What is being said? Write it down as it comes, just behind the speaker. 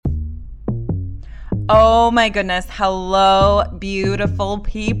Oh my goodness. Hello, beautiful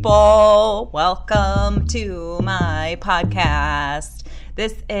people. Welcome to my podcast.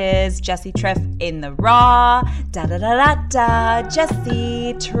 This is Jessie Triff in the raw. Da-da-da-da-da.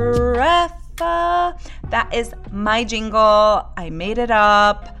 Jessie Triff. That is my jingle. I made it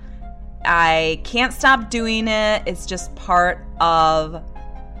up. I can't stop doing it. It's just part of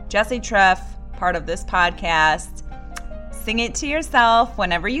Jessie Triff, part of this podcast. Sing it to yourself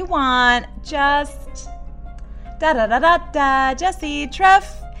whenever you want. Just da-da-da-da-da, Jessie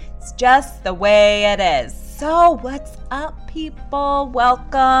Triff. It's just the way it is. So what's up, people?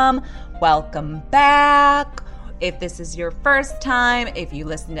 Welcome back. If this is your first time, if you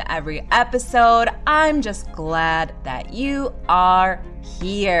listen to every episode, I'm just glad that you are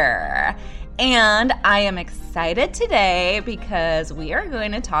here. And I am excited today because we are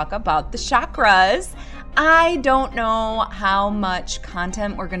going to talk about the chakras. I don't know how much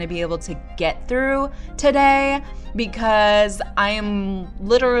content we're going to be able to get through today because I am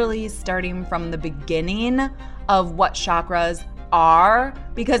literally starting from the beginning of what chakras are,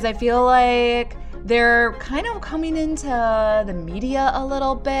 because I feel like they're kind of coming into the media a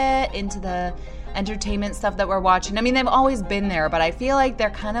little bit, into the entertainment stuff that we're watching. I mean, they've always been there, but I feel like they're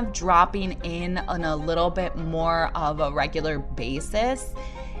kind of dropping in on a little bit more of a regular basis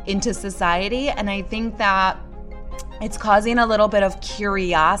into society. And I think that it's causing a little bit of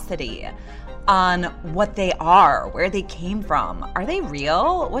curiosity on what they are, where they came from. Are they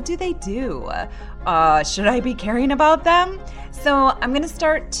real? What do they do? Should I be caring about them? So I'm going to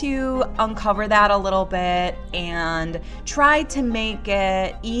start to uncover that a little bit and try to make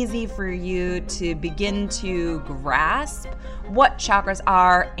it easy for you to begin to grasp what chakras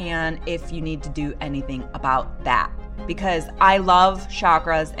are and if you need to do anything about that. Because I love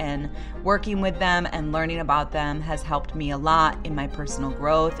chakras, and working with them and learning about them has helped me a lot in my personal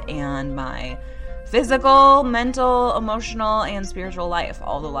growth and my physical, mental, emotional, and spiritual life,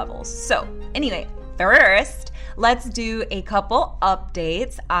 all the levels. So anyway, first, let's do a couple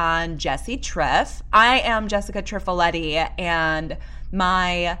updates on Jessie Triff. I am Jessica Triffoletti, and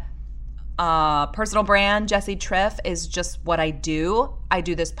my personal brand, Jessie Triff, is just what I do. I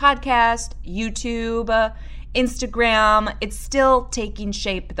do this podcast, YouTube, Instagram. It's still taking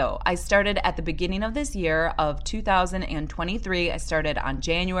shape though. I started at the beginning of this year of 2023. I started on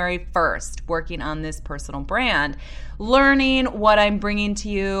January 1st working on this personal brand, learning what I'm bringing to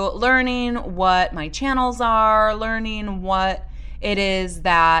you, learning what my channels are, learning what it is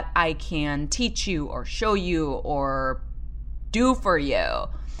that I can teach you or show you or do for you.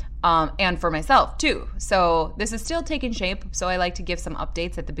 And for myself too. So this is still taking shape. So I like to give some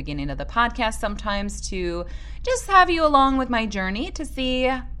updates at the beginning of the podcast sometimes to just have you along with my journey to see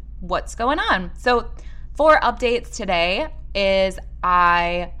what's going on. So 4 updates today is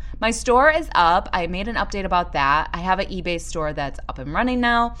my store is up. I made an update about that. I have an eBay store that's up and running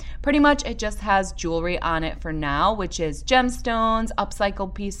now. Pretty much it just has jewelry on it for now, which is gemstones,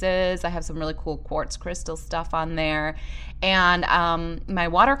 upcycled pieces. I have some really cool quartz crystal stuff on there. And my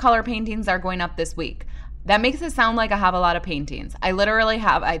watercolor paintings are going up this week. That makes it sound like I have a lot of paintings. I literally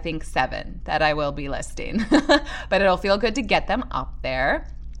have, I think, 7 that I will be listing. But it'll feel good to get them up there.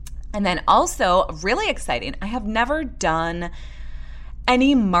 And then also, really exciting, I have never done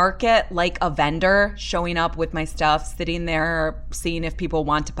any market, like a vendor showing up with my stuff, sitting there, seeing if people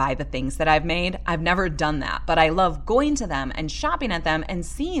want to buy the things that I've made. I've never done that, but I love going to them and shopping at them and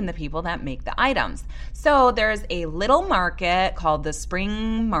seeing the people that make the items. So there's a little market called the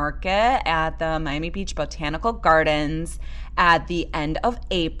Spring Market at the Miami Beach Botanical Gardens at the end of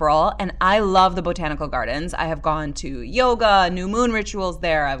April, and I love the Botanical Gardens. I have gone to yoga, new moon rituals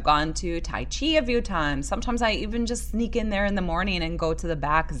there. I've gone to Tai Chi a few times. Sometimes I even just sneak in there in the morning and go to the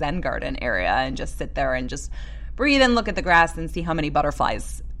back Zen garden area and just sit there and just breathe and look at the grass and see how many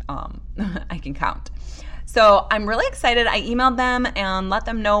butterflies I can count. So I'm really excited. I emailed them and let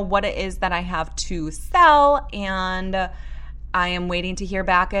them know what it is that I have to sell, and I am waiting to hear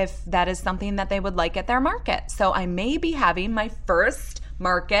back if that is something that they would like at their market. So I may be having my first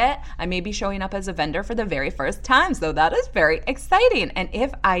market. I may be showing up as a vendor for the very first time. So that is very exciting. And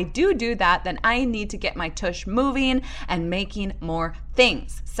if I do that, then I need to get my tush moving and making more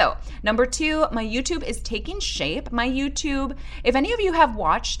things. So number 2, my YouTube is taking shape. My YouTube, if any of you have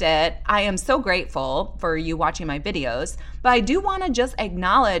watched it, I am so grateful for you watching my videos. But I do want to just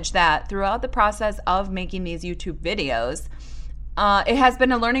acknowledge that throughout the process of making these YouTube videos, it has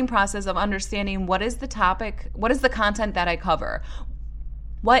been a learning process of understanding what is the topic, what is the content that I cover,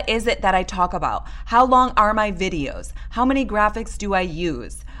 what is it that I talk about, how long are my videos, how many graphics do I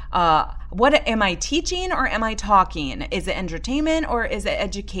use, What am I teaching or am I talking? Is it entertainment or is it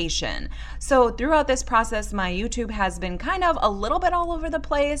education? So throughout this process, my YouTube has been kind of a little bit all over the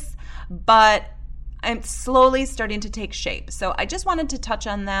place, but I'm slowly starting to take shape. So I just wanted to touch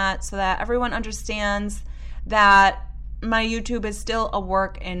on that so that everyone understands that my YouTube is still a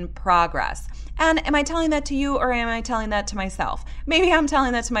work in progress. And am I telling that to you or am I telling that to myself? Maybe I'm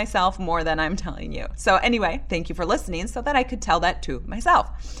telling that to myself more than I'm telling you. So anyway, thank you for listening so that I could tell that to myself.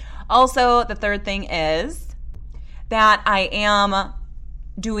 Also, the third thing is that I am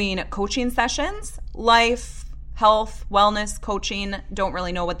doing coaching sessions, life, health, wellness coaching. Don't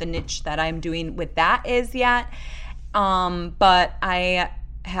really know what the niche that I'm doing with that is yet. But I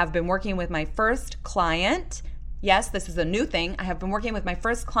have been working with my first client. Yes, this is a new thing. I have been working with my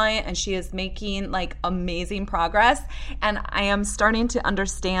first client and she is making like amazing progress. And I am starting to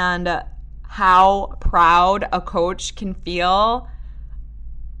understand how proud a coach can feel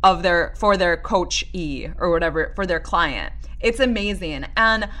for their coachee or whatever, for their client. It's amazing.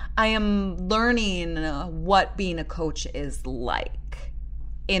 And I am learning what being a coach is like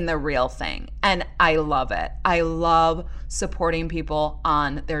in the real thing. And I love it. I love supporting people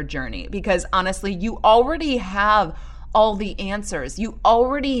on their journey because honestly, you already have all the answers. You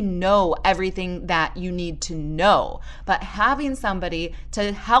already know everything that you need to know. But having somebody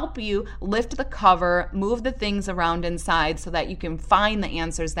to help you lift the cover, move the things around inside so that you can find the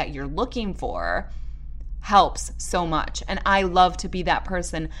answers that you're looking for helps so much. And I love to be that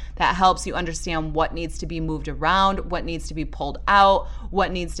person that helps you understand what needs to be moved around, what needs to be pulled out,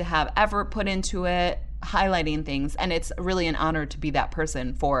 what needs to have effort put into it, highlighting things. And it's really an honor to be that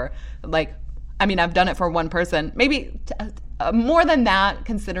person for I've done it for one person, maybe more than that,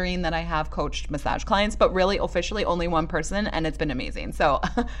 considering that I have coached massage clients, but really officially only one person, and it's been amazing. So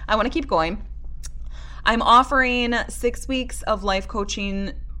I want to keep going. I'm offering 6 weeks of life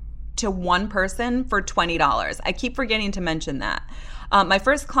coaching to one person for $20. I keep forgetting to mention that. My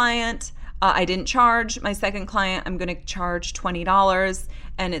first client, I didn't charge. My second client, I'm going to charge $20,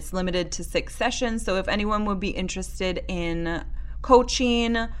 and it's limited to 6 sessions. So if anyone would be interested in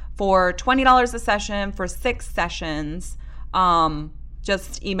coaching for $20 a session for 6 sessions,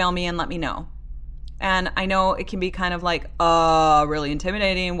 just email me and let me know. And I know it can be kind of like, really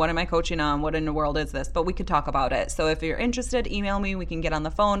intimidating. What am I coaching on? What in the world is this? But we could talk about it. So if you're interested, email me. We can get on the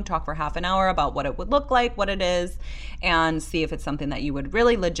phone, talk for half an hour about what it would look like, what it is, and see if it's something that you would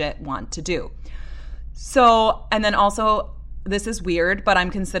really legit want to do. So, and then also, this is weird, but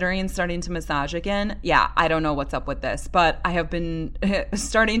I'm considering starting to massage again. Yeah, I don't know what's up with this, but I have been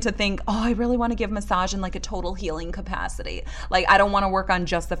starting to think, I really want to give massage in like a total healing capacity. Like, I don't want to work on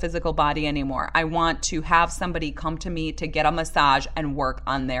just the physical body anymore. I want to have somebody come to me to get a massage and work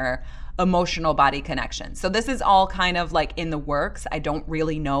on their emotional body connection. So this is all kind of like in the works. I don't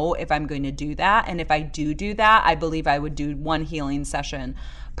really know if I'm going to do that. And if I do that, I believe I would do 1 healing session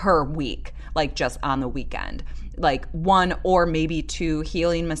per week, like just on the weekend. Like 1 or maybe 2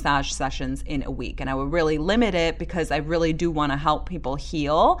 healing massage sessions in a week. And I would really limit it because I really do want to help people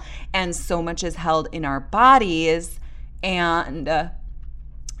heal. And so much is held in our bodies. And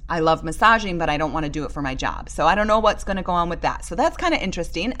I love massaging, but I don't want to do it for my job. So I don't know what's going to go on with that. So that's kind of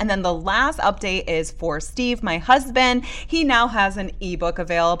interesting. And then the last update is for Steve, my husband. He now has an ebook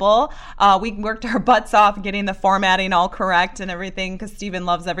available. We worked our butts off getting the formatting all correct and everything because Steven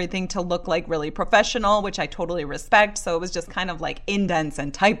loves everything to look like really professional, which I totally respect. So it was just kind of like indents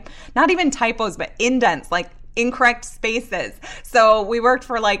and not even typos, but indents, like incorrect spaces. So we worked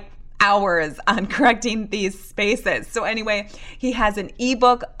for like hours on correcting these spaces. So anyway, he has an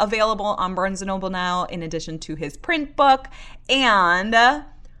ebook available on Barnes & Noble now in addition to his print book. And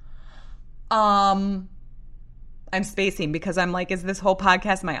I'm spacing because I'm like, is this whole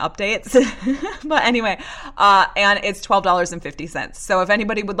podcast my updates? But anyway, and it's $12.50. So if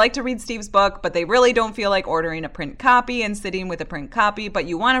anybody would like to read Steve's book, but they really don't feel like ordering a print copy and sitting with a print copy, but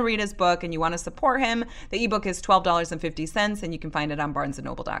you want to read his book and you want to support him, the ebook is $12.50 and you can find it on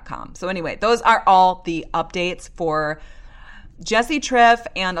barnesandnoble.com. So anyway, those are all the updates for Jessie Triff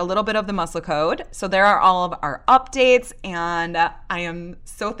and a little bit of the Muscle Code. So there are all of our updates, and I am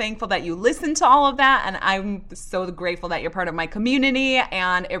so thankful that you listened to all of that, and I'm so grateful that you're part of my community,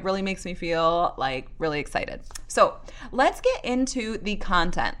 and it really makes me feel like really excited. So let's get into the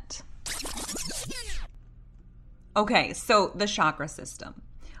content. Okay, so the chakra system.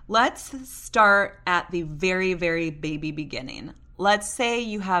 Let's start at the very, very baby beginning. Let's say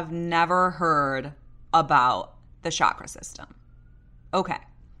you have never heard about the chakra system. Okay,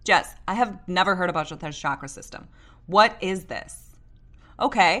 Jess, I have never heard about the chakra system. What is this?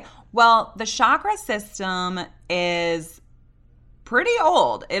 Okay, well, the chakra system is pretty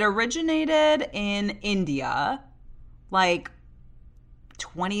old. It originated in India like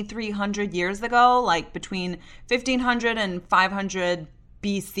 2,300 years ago, like between 1500 and 500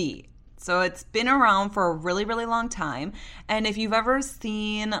 BC. So it's been around for a really, really long time. And if you've ever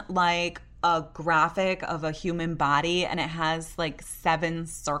seen like a graphic of a human body and it has like 7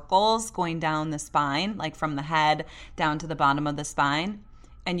 circles going down the spine, like from the head down to the bottom of the spine,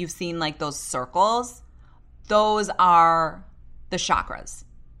 and you've seen like those circles, those are the chakras.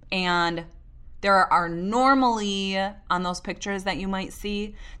 And there are normally, on those pictures that you might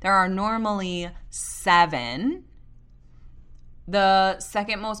see, there are normally 7. The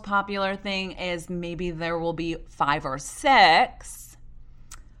second most popular thing is maybe there will be 5 or 6.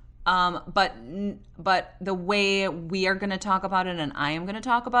 But the way we are going to talk about it and I am going to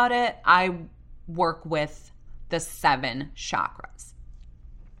talk about it, I work with the 7 chakras.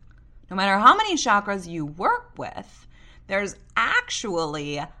 No matter how many chakras you work with, there's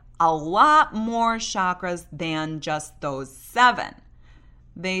actually a lot more chakras than just those 7.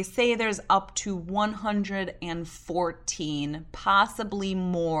 They say there's up to 114, possibly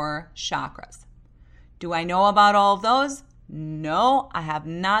more chakras. Do I know about all of those? No, I have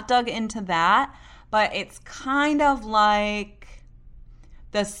not dug into that, but it's kind of like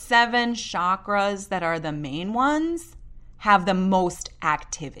the 7 chakras that are the main ones have the most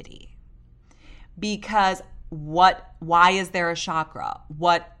activity. Because why is there a chakra?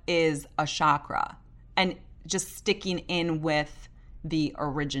 What is a chakra? And just sticking in with the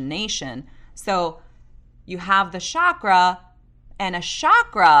origination. So you have the chakra, and a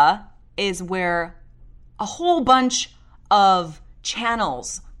chakra is where a whole bunch of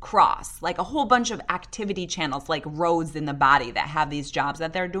channels cross, like a whole bunch of activity channels, like roads in the body that have these jobs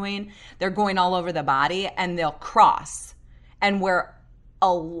that they're doing. They're going all over the body and they'll cross. And where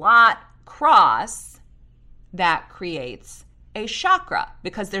a lot cross, that creates a chakra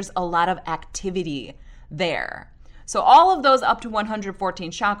because there's a lot of activity there. So all of those up to 114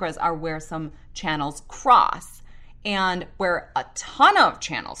 chakras are where some channels cross. And where a ton of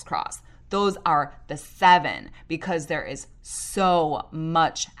channels cross, those are the 7 because there is so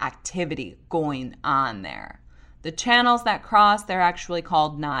much activity going on there. The channels that cross, they're actually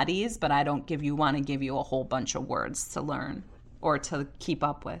called nadis, but I don't want to give you a whole bunch of words to learn or to keep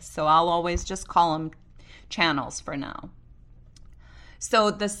up with. So I'll always just call them channels for now.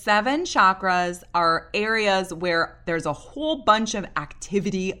 So the 7 chakras are areas where there's a whole bunch of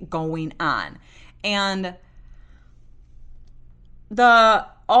activity going on. And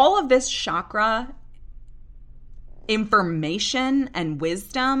all of this chakra information and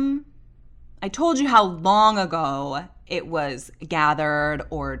wisdom, I told you how long ago it was gathered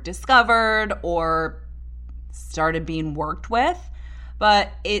or discovered or started being worked with,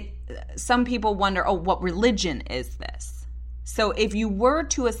 but some people wonder, what religion is this? So if you were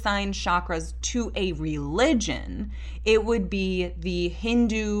to assign chakras to a religion, it would be the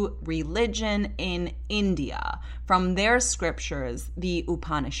Hindu religion in India, from their scriptures, the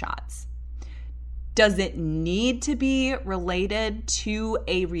Upanishads. Does it need to be related to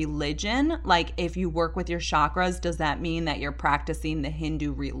a religion? Like if you work with your chakras, does that mean that you're practicing the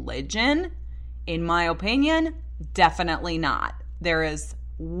Hindu religion? In my opinion, definitely not. There is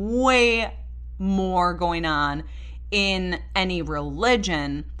way more going on in any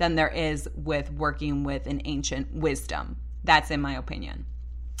religion than there is with working with an ancient wisdom. That's in my opinion.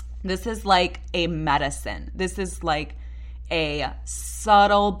 This is like a medicine. This is like a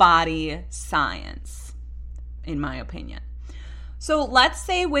subtle body science, in my opinion. So let's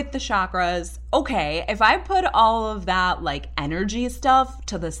say with the chakras, okay, if I put all of that like energy stuff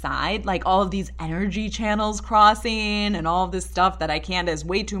to the side, like all of these energy channels crossing and all of this stuff that I can't, is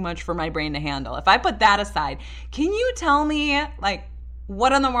way too much for my brain to handle. If I put that aside, can you tell me like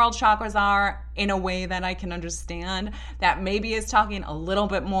what in the world chakras are in a way that I can understand, that maybe is talking a little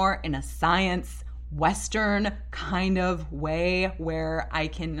bit more in a science Western kind of way where I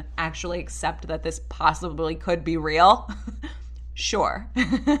can actually accept that this possibly could be real? Sure.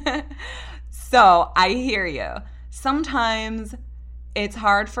 So I hear you. Sometimes it's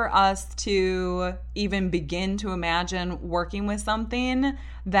hard for us to even begin to imagine working with something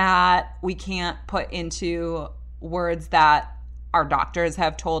that we can't put into words that our doctors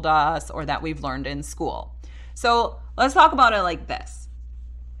have told us or that we've learned in school. So let's talk about it like this.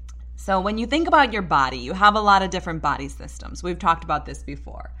 So when you think about your body, you have a lot of different body systems. We've talked about this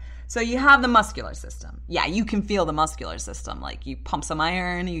before. So you have the muscular system. Yeah, you can feel the muscular system. Like you pump some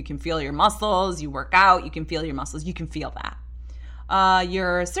iron, you can feel your muscles. You work out, you can feel your muscles. You can feel that.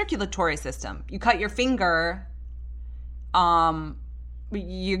 Your circulatory system. You cut your finger, you're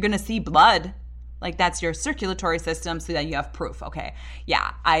going to see blood. Like that's your circulatory system, so that you have proof. Okay,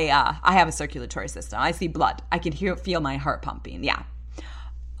 yeah, I have a circulatory system. I see blood. I can feel my heart pumping. Yeah.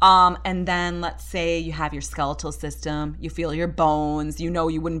 And then let's say you have your skeletal system. You feel your bones. You know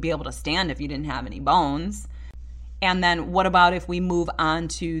you wouldn't be able to stand if you didn't have any bones. And then what about if we move on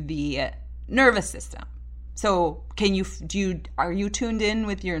to the nervous system? So are you tuned in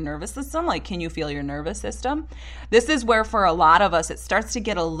with your nervous system? Like, can you feel your nervous system? This is where for a lot of us, it starts to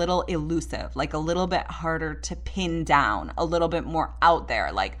get a little elusive, like a little bit harder to pin down, a little bit more out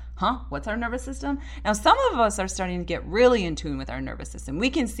there. Like, what's our nervous system? Now, some of us are starting to get really in tune with our nervous system. We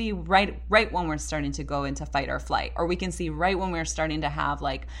can see right when we're starting to go into fight or flight, or we can see right when we're starting to have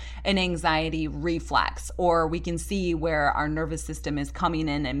like an anxiety reflex, or we can see where our nervous system is coming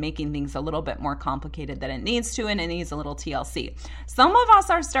in and making things a little bit more complicated than it needs to, and it needs a little TLC. Some of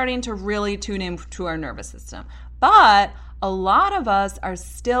us are starting to really tune into our nervous system, but a lot of us are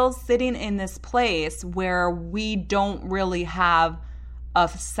still sitting in this place where we don't really have a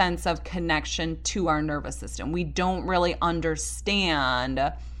sense of connection to our nervous system. We don't really understand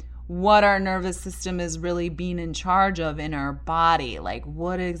what our nervous system is really being in charge of in our body. Like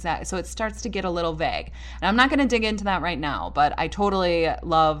what exactly? So it starts to get a little vague. And I'm not going to dig into that right now, but I totally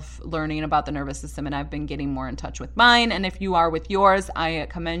love learning about the nervous system, and I've been getting more in touch with mine. And if you are with yours, I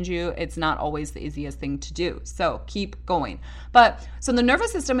commend you. It's not always the easiest thing to do. So keep going. So the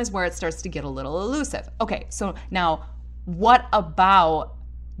nervous system is where it starts to get a little elusive. Okay, so now what about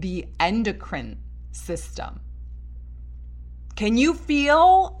the endocrine system? Can you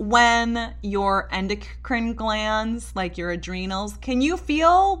feel when your endocrine glands, like your adrenals, can you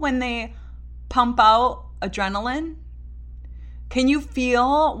feel when they pump out adrenaline? Can you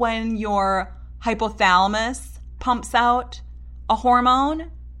feel when your hypothalamus pumps out a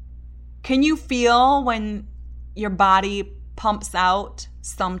hormone? Can you feel when your body pumps out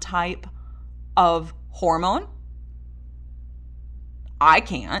some type of hormone? I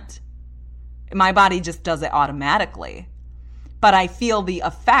can't. My body just does it automatically. But I feel the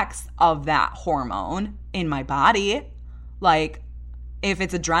effects of that hormone in my body. Like if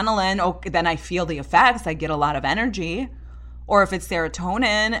it's adrenaline, then I feel the effects. I get a lot of energy. Or if it's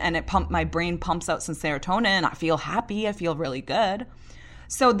serotonin and my brain pumps out some serotonin, I feel happy. I feel really good.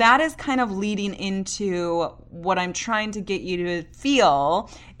 So that is kind of leading into what I'm trying to get you to feel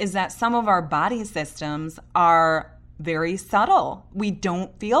is that some of our body systems are very subtle. We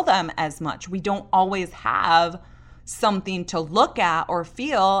don't feel them as much. We don't always have something to look at or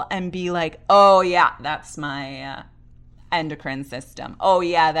feel and be like, oh yeah, that's my endocrine system. Oh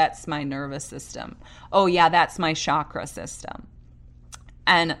yeah, that's my nervous system. Oh yeah, that's my chakra system.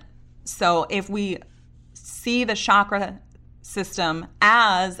 And so if we see the chakra system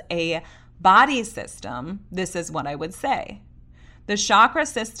as a body system, this is what I would say. The chakra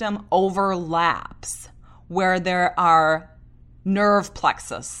system overlaps where there are nerve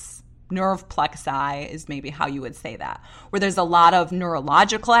plexi is maybe how you would say that, where there's a lot of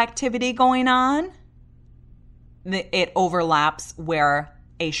neurological activity going on. It overlaps where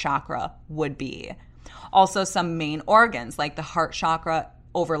a chakra would be. Also, some main organs like the heart chakra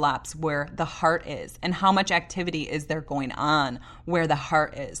overlaps where the heart is, and how much activity is there going on where the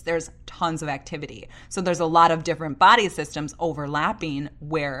heart is. There's tons of activity. So there's a lot of different body systems overlapping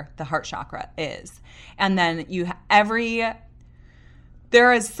where the heart chakra is. And then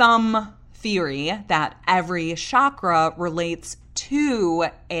there is some theory that every chakra relates to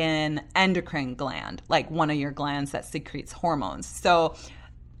an endocrine gland, like one of your glands that secretes hormones. So,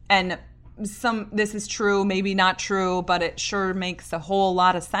 and this is true, maybe not true, but it sure makes a whole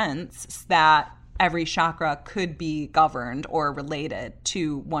lot of sense that every chakra could be governed or related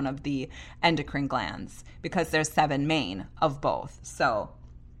to one of the endocrine glands because there's 7 main of both. So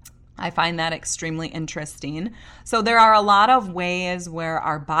I find that extremely interesting. So there are a lot of ways where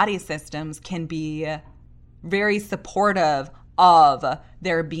our body systems can be very supportive of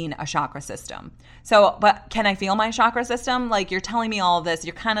there being a chakra system. So, but can I feel my chakra system? Like you're telling me all of this,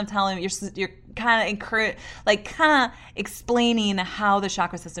 you're kind of telling me, you're kind of explaining how the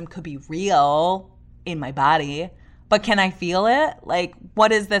chakra system could be real in my body. But can I feel it? Like,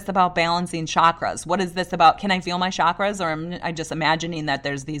 what is this about balancing chakras? What is this about? Can I feel my chakras? Or am I just imagining that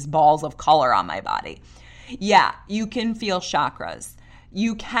there's these balls of color on my body? Yeah, you can feel chakras.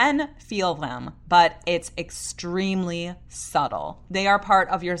 You can feel them, but it's extremely subtle. They are part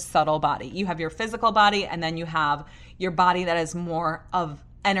of your subtle body. You have your physical body, and then you have your body that is more of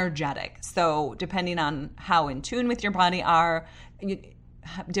energetic. So depending on how in tune with your body are,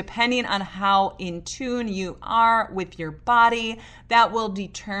 depending on how in tune you are with your body, that will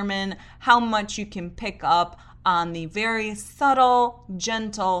determine how much you can pick up on the very subtle,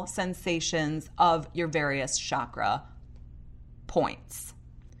 gentle sensations of your various chakra points.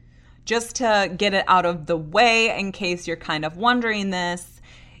 Just to get it out of the way, in case you're kind of wondering this,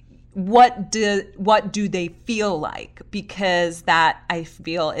 what do they feel like? Because that, I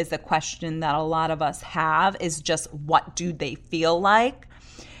feel, is a question that a lot of us have, is just what do they feel like?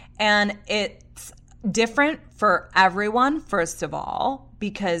 And it's different for everyone, first of all,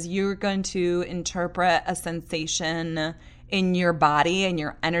 because you're going to interpret a sensation in your body, in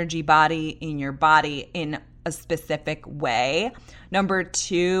your energy body, in your body in a specific way. Number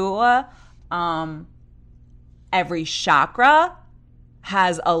two, every chakra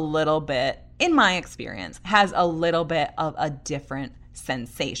has a little bit, in my experience, has a little bit of a different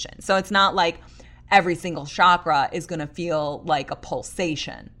sensation. So it's not like every single chakra is going to feel like a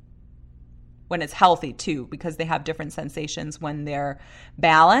pulsation when it's healthy too, because they have different sensations when they're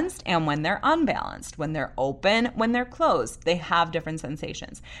balanced and when they're unbalanced, when they're open, when they're closed. They have different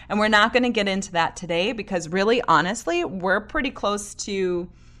sensations. And we're not going to get into that today because really, honestly, we're pretty close to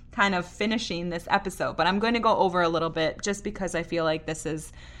kind of finishing this episode. But I'm going to go over a little bit just because I feel like this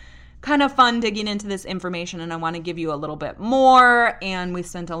is kind of fun digging into this information and I want to give you a little bit more. And we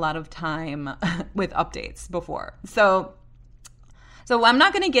spent a lot of time with updates before. So I'm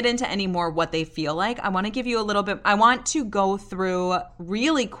not going to get into any more what they feel like. I want to give you a little bit. I want to go through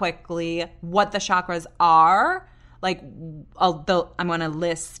really quickly what the chakras are. Like, I'm going to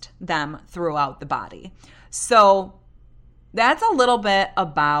list them throughout the body. So that's a little bit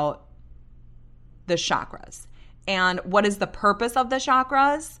about the chakras. And what is the purpose of the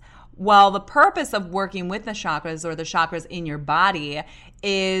chakras? Well, the purpose of working with the chakras or the chakras in your body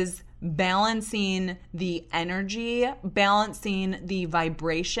is balancing the energy, balancing the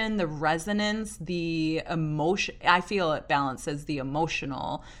vibration, the resonance, the emotion. I feel it balances the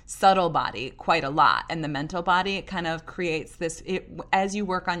emotional, subtle body quite a lot. And the mental body, it kind of creates this, as you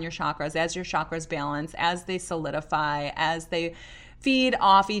work on your chakras, as your chakras balance, as they solidify, as they feed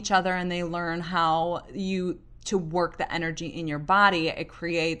off each other and they learn how to work the energy in your body, it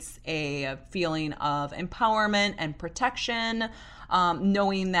creates a feeling of empowerment and protection,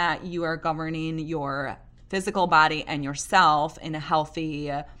 knowing that you are governing your physical body and yourself in a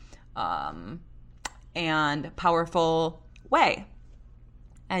healthy and powerful way.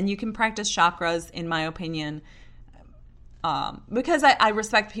 And you can practice chakras, in my opinion, because I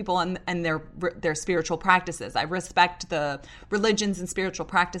respect people and their spiritual practices. I respect the religions and spiritual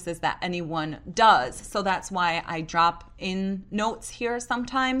practices that anyone does. So that's why I drop in notes here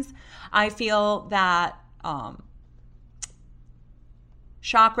sometimes. I feel that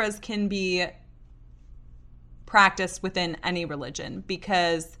chakras can be practiced within any religion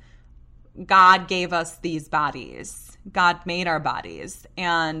because God gave us these bodies. God made our bodies,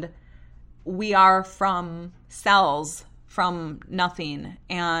 and we are from cells, from nothing.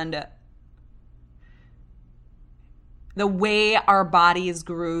 And the way our bodies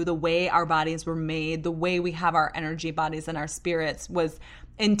grew, the way our bodies were made, the way we have our energy bodies and our spirits was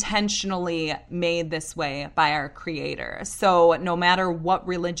intentionally made this way by our Creator. So no matter what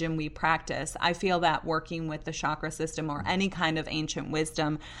religion we practice, I feel that working with the chakra system or any kind of ancient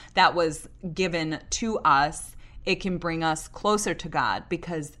wisdom that was given to us, it can bring us closer to God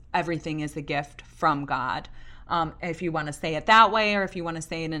because everything is a gift from God. If you want to say it that way, or if you want to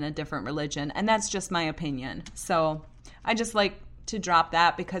say it in a different religion. And that's just my opinion. So I just like to drop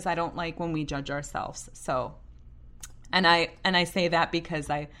that because I don't like when we judge ourselves. So, and I say that because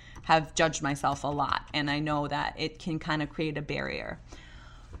I have judged myself a lot, and I know that it can kind of create a barrier.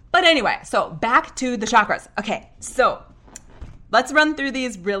 But anyway, so back to the chakras. Okay, so let's run through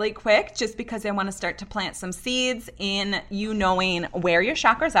these really quick just because I want to start to plant some seeds in you knowing where your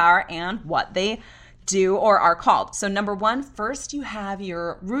chakras are and what they do or are called. So number one, first you have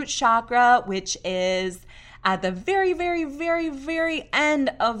your root chakra, which is at the very, very, very, very end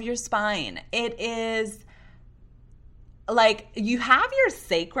of your spine. It is like you have your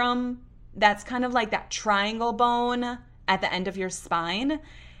sacrum, that's kind of like that triangle bone at the end of your spine.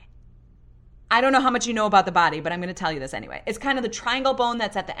 I don't know how much you know about the body, but I'm going to tell you this anyway. It's kind of the triangle bone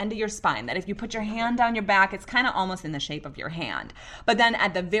that's at the end of your spine, that if you put your hand down your back, it's kind of almost in the shape of your hand. But then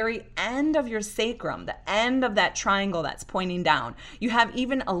at the very end of your sacrum, the end of that triangle that's pointing down, you have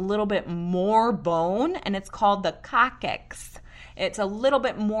even a little bit more bone, and it's called the coccyx. It's a little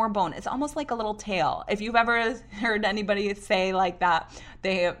bit more bone. It's almost like a little tail. If you've ever heard anybody say like that,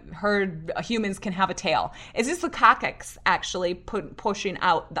 they have heard humans can have a tail. It's just the coccyx actually pushing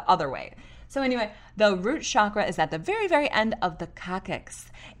out the other way. So anyway, the root chakra is at the very, very end of the coccyx,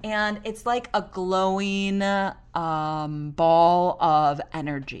 and it's like a glowing ball of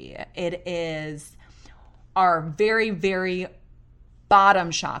energy. It is our very, very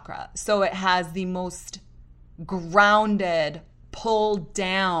bottom chakra. So it has the most grounded, pulled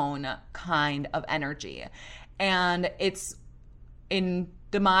down kind of energy. And it's, in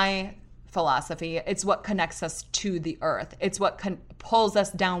my philosophy, it's what connects us to the earth. It's what pulls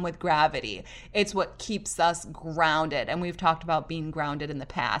us down with gravity. It's what keeps us grounded. And we've talked about being grounded in the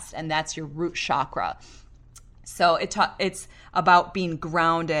past, and that's your root chakra. So it's about being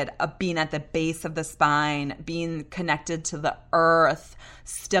grounded, being at the base of the spine, being connected to the earth,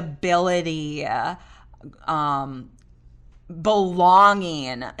 stability,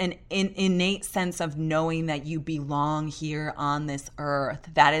 belonging, an innate sense of knowing that you belong here on this earth.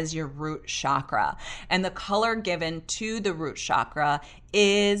 That is your root chakra. And the color given to the root chakra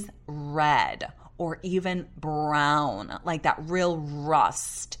is red or even brown, like that real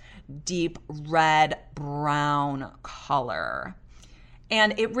rust, deep red brown color.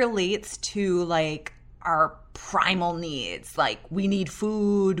 And it relates to like our primal needs. Like we need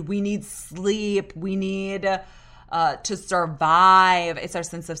food, we need sleep, we need to survive. It's our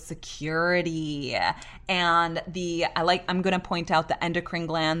sense of security. And I'm going to point out the endocrine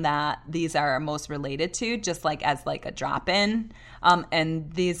gland that these are most related to, just like as like a drop-in.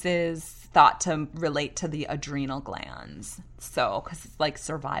 And this is thought to relate to the adrenal glands. So, because it's like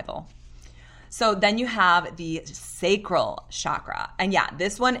survival. So then you have the sacral chakra. And yeah,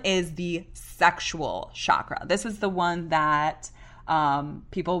 this one is the sexual chakra. This is the one that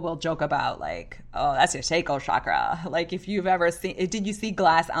people will joke about, like, oh, that's your sacral chakra. Like if you've ever seen, did you see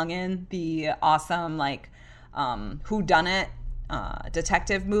Glass Onion, the awesome like whodunit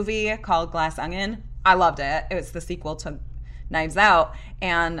detective movie called Glass Onion? I loved it. It was the sequel to Knives Out.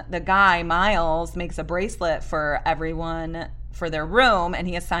 And the guy, Miles, makes a bracelet for everyone for their room, and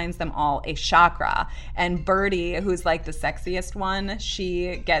he assigns them all a chakra. And Birdie, who's like the sexiest one,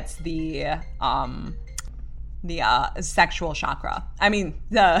 she gets the sexual chakra. I mean,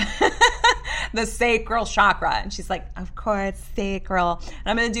 the sacral chakra. And she's like, of course, sacral. And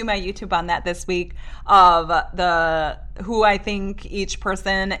I'm going to do my YouTube on that this week of who I think each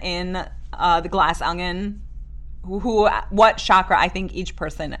person in the Glass Onion, what chakra I think each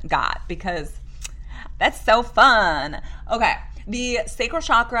person got, because that's so fun. Okay. The sacral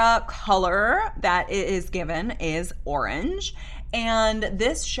chakra color that it is given is orange. And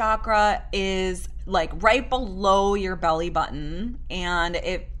this chakra is like right below your belly button, and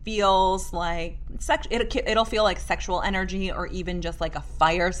it feels like it'll feel like sexual energy, or even just like a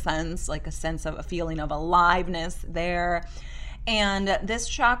fire sense, like a sense of a feeling of aliveness there. And this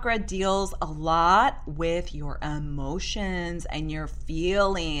chakra deals a lot with your emotions and your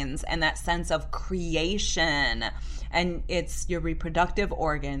feelings and that sense of creation. And it's your reproductive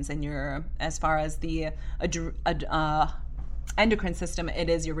organs, and as far as the endocrine system, it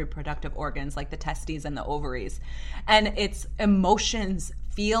is your reproductive organs, like the testes and the ovaries. And it's emotions,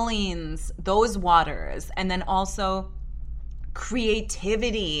 feelings, those waters, and then also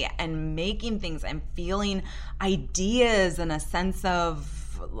creativity and making things and feeling ideas and a sense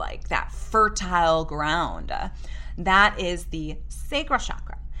of like that fertile ground. That is the sacral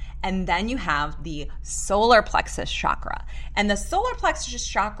chakra. And then you have the solar plexus chakra. And the solar plexus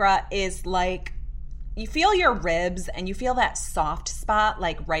chakra is like, you feel your ribs and you feel that soft spot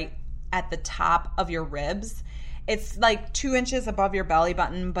like right at the top of your ribs. It's like 2 inches above your belly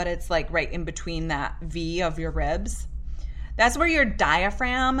button, but it's like right in between that V of your ribs. That's where your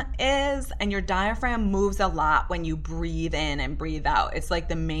diaphragm is, and your diaphragm moves a lot when you breathe in and breathe out. It's like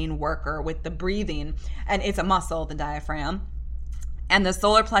the main worker with the breathing, and it's a muscle, the diaphragm. And the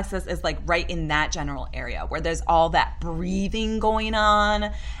solar plexus is like right in that general area where there's all that breathing going on.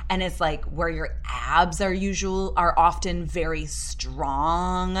 And it's like where your abs are often very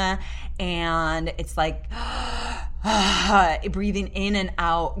strong. And it's like breathing in and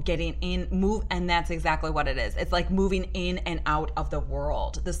out, getting in, move. And that's exactly what it is. It's like moving in and out of the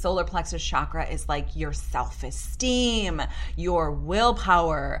world. The solar plexus chakra is like your self-esteem, your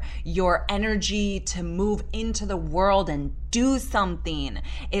willpower, your energy to move into the world and do something.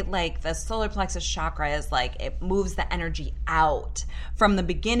 It like the solar plexus chakra is like, it moves the energy out. From the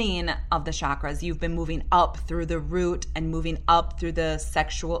beginning of the chakras, you've been moving up through the root and moving up through the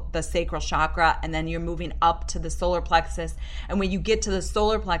sacral chakra, and then you're moving up to the solar plexus. And when you get to the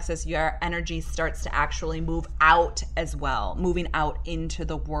solar plexus, your energy starts to actually move out as well, moving out into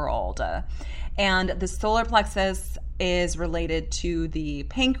the world. And the solar plexus is related to the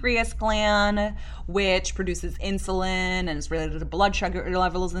pancreas gland, which produces insulin and is related to blood sugar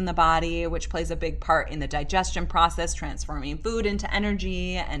levels in the body, which plays a big part in the digestion process, transforming food into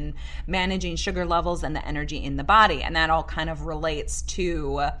energy and managing sugar levels and the energy in the body. And that all kind of relates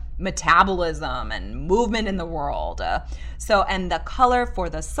to metabolism and movement in the world. And the color for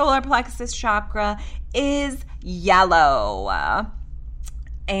the solar plexus chakra is yellow.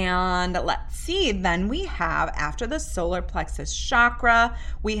 And let's see, then we have, after the solar plexus chakra,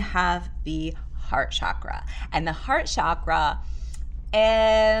 we have the heart chakra. And the heart chakra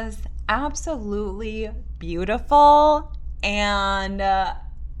is absolutely beautiful, and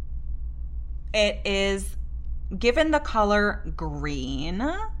it is given the color green,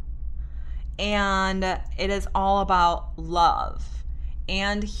 and it is all about love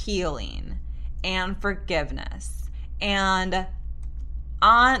and healing and forgiveness, and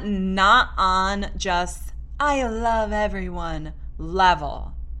not on just I love everyone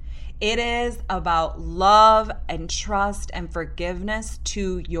level. It is about love and trust and forgiveness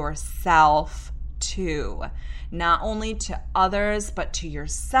to yourself too. Not only to others, but to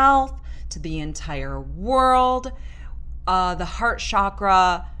yourself, to the entire world. The heart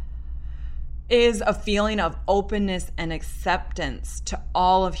chakra is a feeling of openness and acceptance to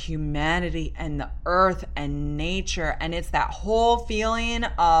all of humanity and the earth and nature. And it's that whole feeling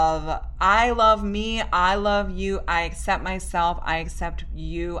of I love me, I love you, I accept myself, I accept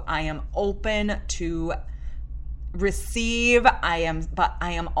you, I am open to receive, but I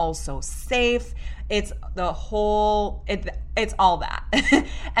am also safe. It's the whole, it's all that.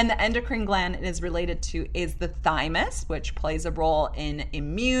 And the endocrine gland it is related to is the thymus, which plays a role in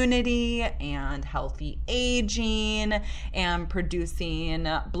immunity and healthy aging and producing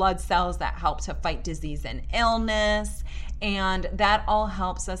blood cells that help to fight disease and illness. And that all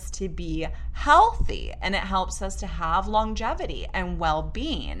helps us to be healthy, and it helps us to have longevity and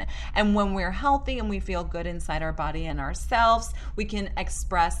well-being. And when we're healthy and we feel good inside our body and ourselves, we can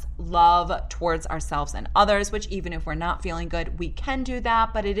express love towards ourselves and others, which even if we're not feeling good, we can do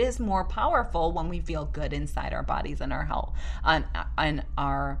that. But it is more powerful when we feel good inside our bodies and our health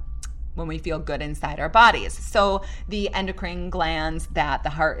when we feel good inside our bodies. So the endocrine glands that the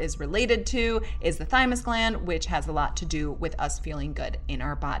heart is related to is the thymus gland, which has a lot to do with us feeling good in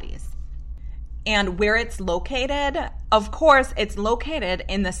our bodies. And where it's located, of course, it's located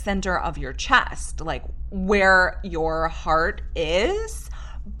in the center of your chest, like where your heart is,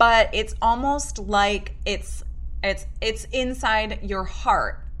 but it's almost like it's inside your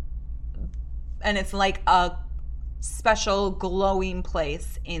heart, and it's like a special glowing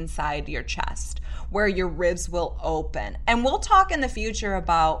place inside your chest where your ribs will open. And we'll talk in the future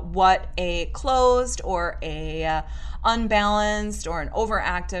about what a closed or a unbalanced or an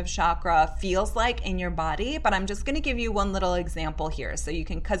overactive chakra feels like in your body, but I'm just going to give you one little example here so you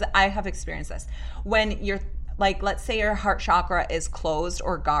can, because I have experienced this. When you're like, let's say your heart chakra is closed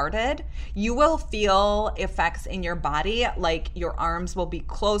or guarded, you will feel effects in your body, like your arms will be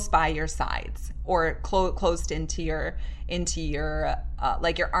close by your sides or closed into your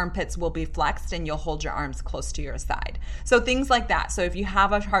like your armpits will be flexed and you'll hold your arms close to your side. So things like that. So if you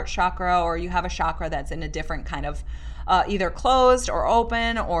have a heart chakra or you have a chakra that's in a different kind of either closed or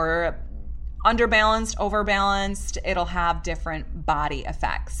open or underbalanced, overbalanced, it'll have different body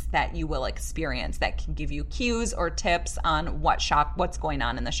effects that you will experience that can give you cues or tips on what's going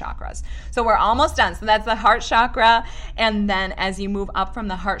on in the chakras. So we're almost done. So that's the heart chakra. And then as you move up from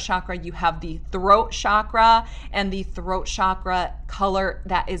the heart chakra, you have the throat chakra, and the throat chakra color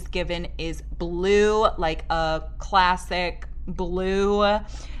that is given is blue, like a classic blue.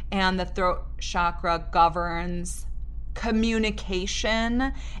 And the throat chakra governs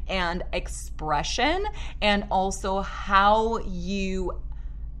communication and expression, and also how you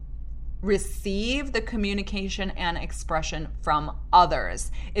receive the communication and expression from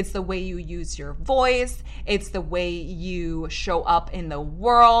others. It's the way you use your voice. It's the way you show up in the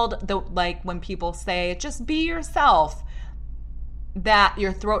world. Like when people say, just be yourself, that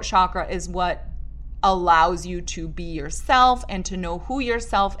your throat chakra is what allows you to be yourself and to know who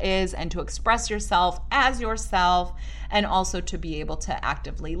yourself is and to express yourself as yourself, and also to be able to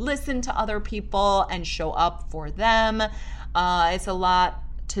actively listen to other people and show up for them. It's a lot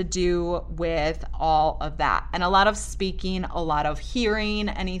to do with all of that, and a lot of speaking, a lot of hearing.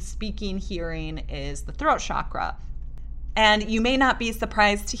 Any speaking, hearing is the throat chakra. And you may not be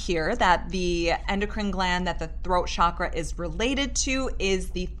surprised to hear that the endocrine gland that the throat chakra is related to is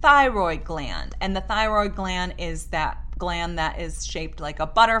the thyroid gland. And the thyroid gland is that gland that is shaped like a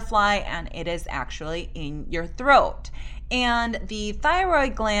butterfly, and it is actually in your throat. And the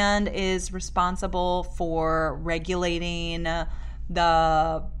thyroid gland is responsible for regulating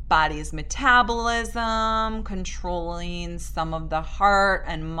the body's metabolism, controlling some of the heart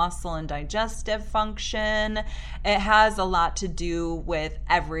and muscle and digestive function. It has a lot to do with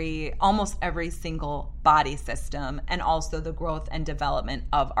almost every single body system, and also the growth and development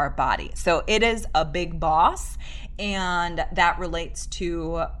of our body. So it is a big boss, and that relates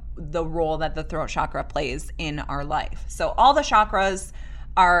to the role that the throat chakra plays in our life. So all the chakras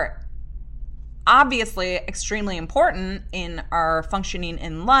are obviously extremely important in our functioning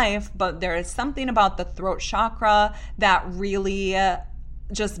in life, but there is something about the throat chakra that really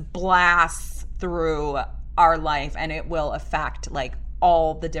just blasts through our life, and it will affect like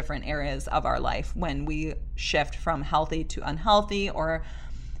all the different areas of our life when we shift from healthy to unhealthy, or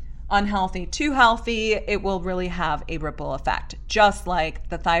unhealthy to healthy. It will really have a ripple effect, just like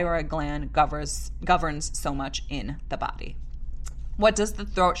the thyroid gland governs so much in the body. What does the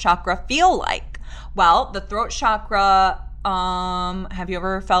throat chakra feel like? Well, the throat chakra, have you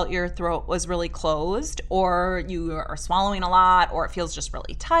ever felt your throat was really closed, or you are swallowing a lot, or it feels just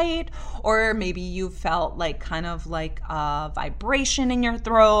really tight, or maybe you felt like kind of like a vibration in your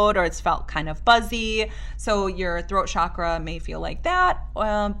throat, or it's felt kind of buzzy. So your throat chakra may feel like that,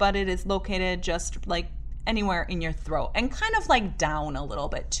 but it is located just like anywhere in your throat, and kind of like down a little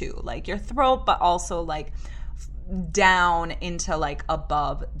bit too, like your throat, but also like down into like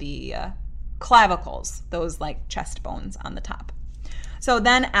above the clavicles, those like chest bones on the top. So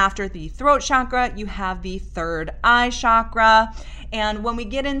then after the throat chakra, you have the third eye chakra. And when we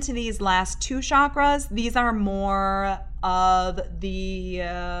get into these last two chakras, these are more of the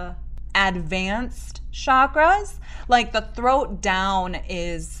advanced chakras. Like the throat down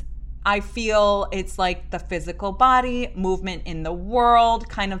is, I feel it's like the physical body, movement in the world,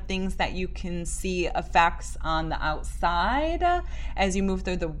 kind of things that you can see effects on the outside as you move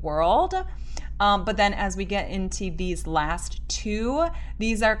through the world. But then as we get into these last two,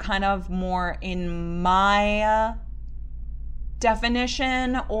 these are kind of more in my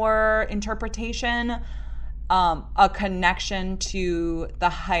definition or interpretation, a connection to the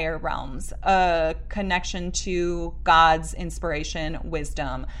higher realms, a connection to God's inspiration,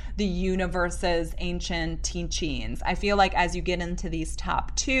 wisdom, the universe's ancient teachings. I feel like as you get into these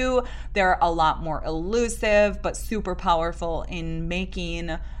top two, they're a lot more elusive, but super powerful in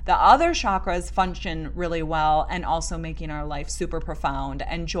making the other chakras function really well, and also making our life super profound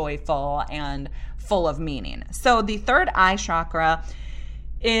and joyful and full of meaning. So the third eye chakra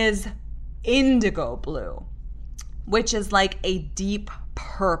is indigo blue, which is like a deep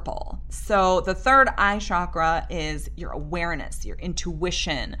purple. So the third eye chakra is your awareness, your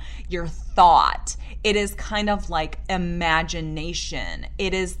intuition, your thought. It is kind of like imagination.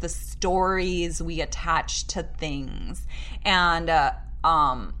 It is the stories we attach to things. And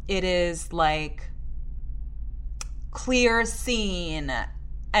it is like clear seeing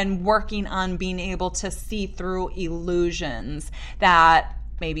and working on being able to see through illusions that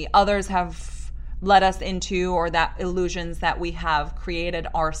maybe others have led us into, or that illusions that we have created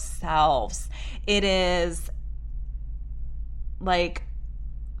ourselves. It is like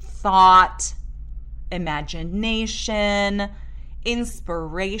thought, imagination,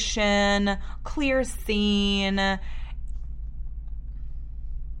 inspiration, clear seeing. And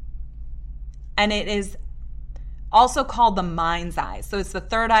it is also called the mind's eye. So it's the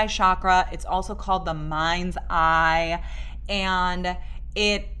third eye chakra. It's also called the mind's eye. And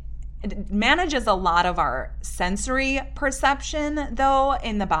it manages a lot of our sensory perception, though,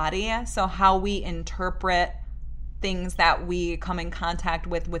 in the body. So how we interpret things that we come in contact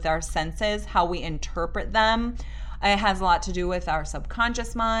with our senses, how we interpret them. It has a lot to do with our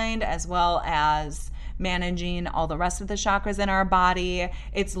subconscious mind, as well as managing all the rest of the chakras in our body.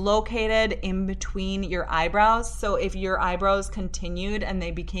 It's located in between your eyebrows. So if your eyebrows continued and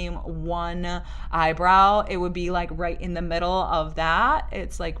they became one eyebrow, it would be like right in the middle of that.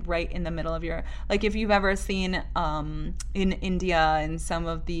 It's like right in the middle of your, like if you've ever seen in India and some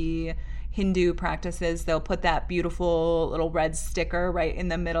of the Hindu practices, they'll put that beautiful little red sticker right in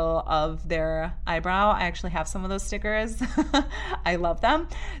the middle of their eyebrow. I actually have some of those stickers. I love them.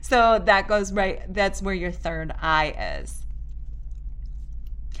 So that goes right, that's where your third eye is.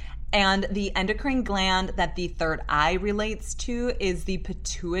 And the endocrine gland that the third eye relates to is the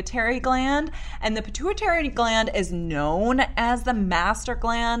pituitary gland. And the pituitary gland is known as the master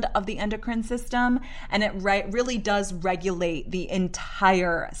gland of the endocrine system. And it really does regulate the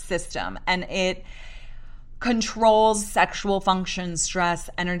entire system. And it controls sexual function, stress,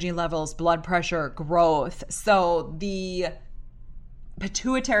 energy levels, blood pressure, growth. So the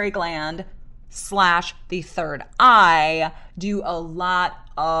pituitary gland / the third eye do a lot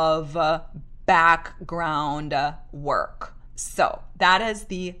of background work. So that is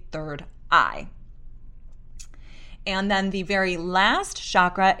the third eye. And then the very last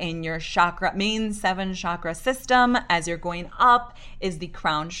chakra in your main 7 chakra system as you're going up is the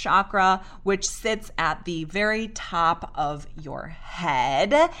crown chakra, which sits at the very top of your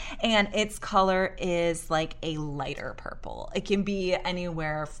head. And its color is like a lighter purple. It can be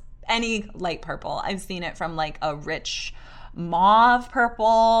anywhere, any light purple. I've seen it from like a rich mauve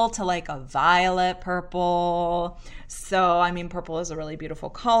purple to like a violet purple. So, I mean, purple is a really beautiful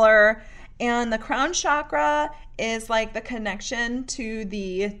color. And the crown chakra is like the connection to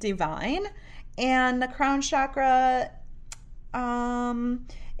the divine. And the crown chakra,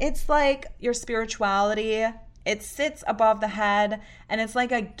 it's like your spirituality. It sits above the head, and it's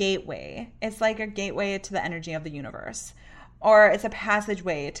like a gateway. It's like a gateway to the energy of the universe. Or it's a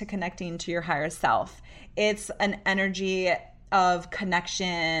passageway to connecting to your higher self. It's an energy of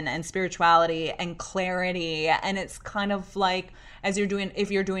connection and spirituality and clarity. And it's kind of like, if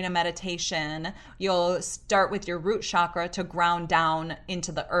you're doing a meditation, you'll start with your root chakra to ground down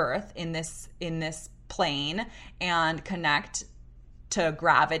into the earth in this plane and connect to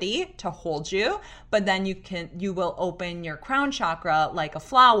gravity to hold you. But then you will open your crown chakra like a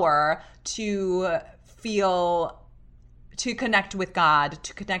flower to connect with God,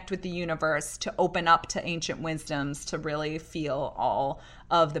 to connect with the universe, to open up to ancient wisdoms, to really feel all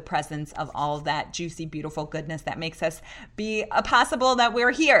of the presence of all of that juicy, beautiful goodness that makes us be possible that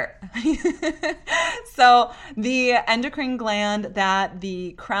we're here. So the endocrine gland that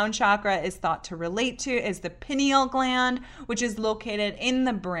the crown chakra is thought to relate to is the pineal gland, which is located in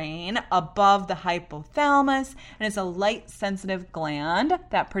the brain above the hypothalamus. And it's a light-sensitive gland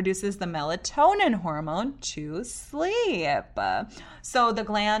that produces the melatonin hormone to sleep. So the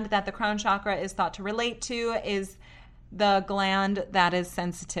gland that the crown chakra is thought to relate to is the gland that is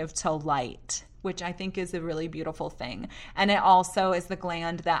sensitive to light, which I think is a really beautiful thing. And it also is the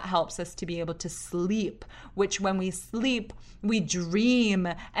gland that helps us to be able to sleep, which when we sleep, we dream.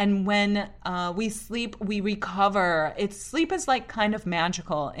 And when we sleep, we recover. Sleep is like kind of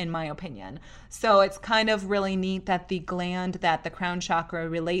magical in my opinion. So it's kind of really neat that the gland that the crown chakra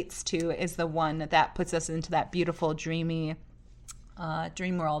relates to is the one that puts us into that beautiful dreamy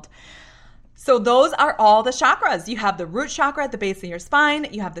dream world. So those are all the chakras. You have the root chakra at the base of your spine.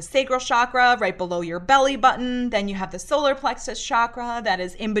 You have the sacral chakra right below your belly button. Then you have the solar plexus chakra that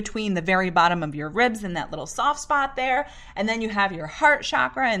is in between the very bottom of your ribs and that little soft spot there. And then you have your heart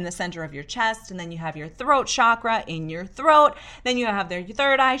chakra in the center of your chest. And then you have your throat chakra in your throat. Then you have your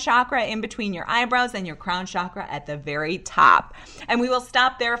third eye chakra in between your eyebrows and your crown chakra at the very top. And we will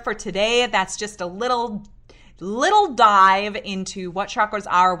stop there for today. That's just a little dive into what chakras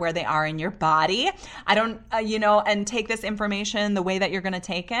are, where they are in your body. I don't, and take this information the way that you're going to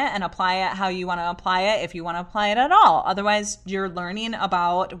take it and apply it how you want to apply it, if you want to apply it at all. Otherwise, you're learning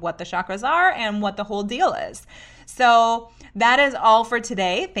about what the chakras are and what the whole deal is. So that is all for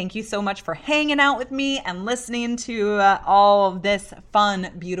today. Thank you so much for hanging out with me and listening to all of this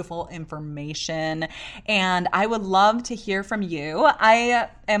fun, beautiful information. And I would love to hear from you. I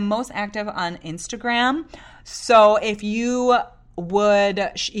am most active on Instagram. So if you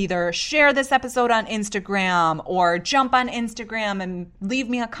would either share this episode on Instagram or jump on Instagram and leave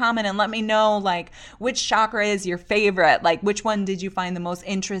me a comment and let me know like which chakra is your favorite, like which one did you find the most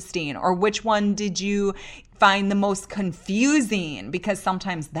interesting, or which one did you find the most confusing, because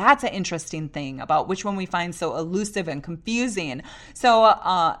sometimes that's an interesting thing about which one we find so elusive and confusing. So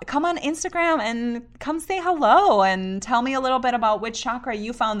come on Instagram and come say hello and tell me a little bit about which chakra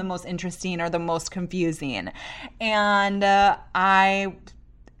you found the most interesting or the most confusing. And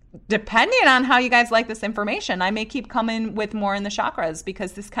depending on how you guys like this information, I may keep coming with more in the chakras,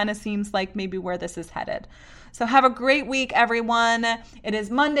 because this kind of seems like maybe where this is headed. So have a great week, everyone. It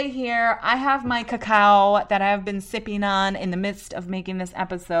is Monday here. I have my cacao that I have been sipping on in the midst of making this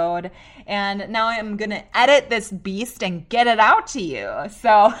episode. And now I'm going to edit this beast and get it out to you.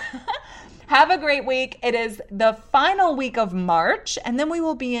 So have a great week. It is the final week of March, and then we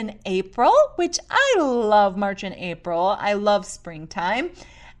will be in April, which I love March and April. I love springtime.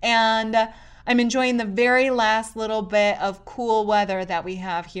 And I'm enjoying the very last little bit of cool weather that we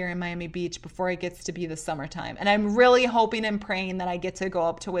have here in Miami Beach before it gets to be the summertime. And I'm really hoping and praying that I get to go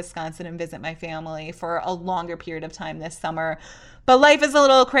up to Wisconsin and visit my family for a longer period of time this summer. But life is a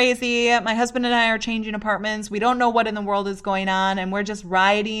little crazy. My husband and I are changing apartments. We don't know what in the world is going on, and we're just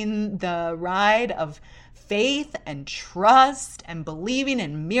riding the ride of faith and trust and believing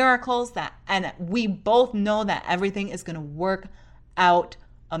in miracles, and we both know that everything is going to work out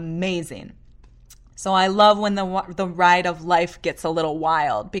amazing. So I love when the ride of life gets a little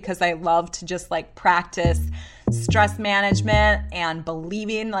wild, because I love to just like practice stress management and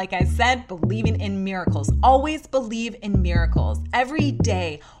believing, like I said, believing in miracles. Always believe in miracles. Every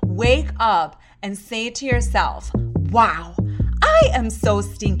day, wake up and say to yourself, wow, I am so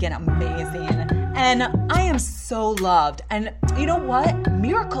stinking amazing. And I am so loved. And you know what?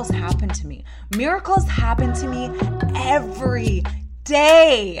 Miracles happen to me. Miracles happen to me every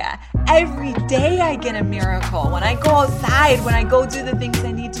day. Every day I get a miracle. When I go outside, when I go do the things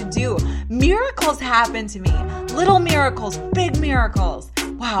I need to do, miracles happen to me. Little miracles, big miracles.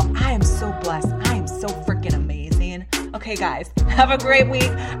 Wow, I am so blessed. I am so freaking amazing. Okay, guys, have a great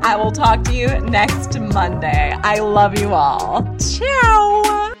week. I will talk to you next Monday. I love you all. Ciao.